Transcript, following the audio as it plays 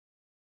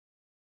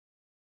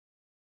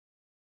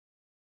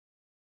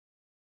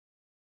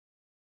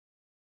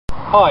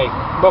Hi,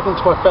 welcome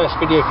to my first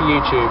video for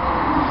YouTube.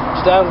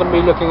 Today I'm going to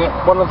be looking at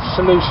one of the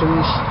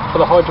solutions for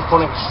the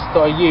hydroponics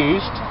that I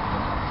used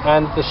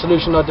and the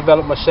solution I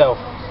developed myself.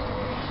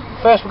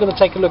 First we're going to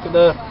take a look at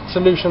the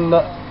solution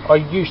that I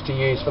used to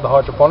use for the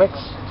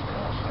hydroponics,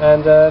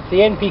 and the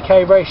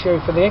NPK ratio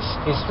for this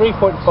is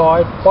 3.5,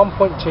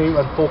 1.2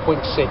 and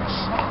 4.6.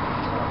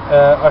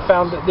 I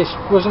found that this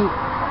wasn't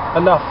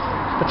enough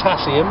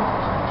potassium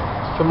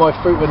for my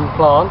fruit and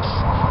plants,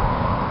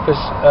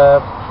 because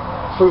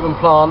fruit and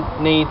plant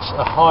needs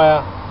a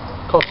higher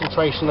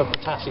concentration of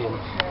potassium.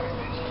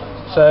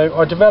 So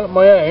I developed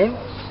my own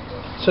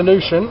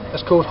solution.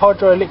 It's called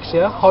Hydro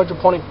Elixir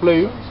Hydroponic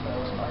Bloom,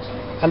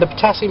 and the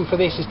potassium for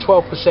this is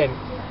 12%,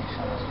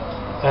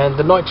 and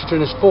the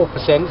nitrogen is 4%,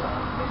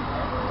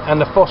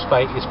 and the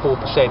phosphate is 4%.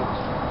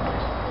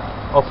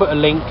 I'll put a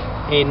link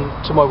in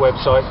to my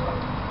website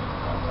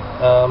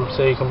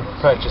so you can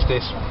purchase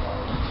this.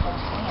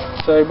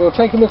 So we'll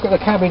take a look at the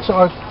cabbage that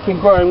I've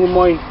been growing with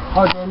my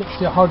Hydro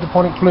Elixir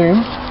Hydroponic Bloom.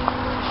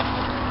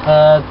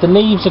 The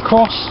leaves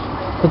across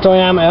the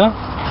diameter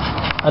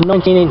are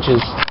 19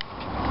 inches.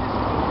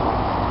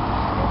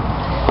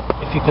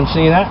 If you can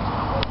see that,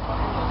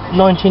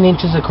 19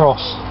 inches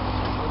across.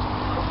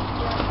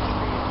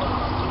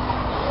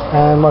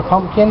 And my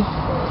pumpkin,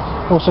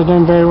 also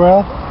doing very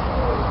well.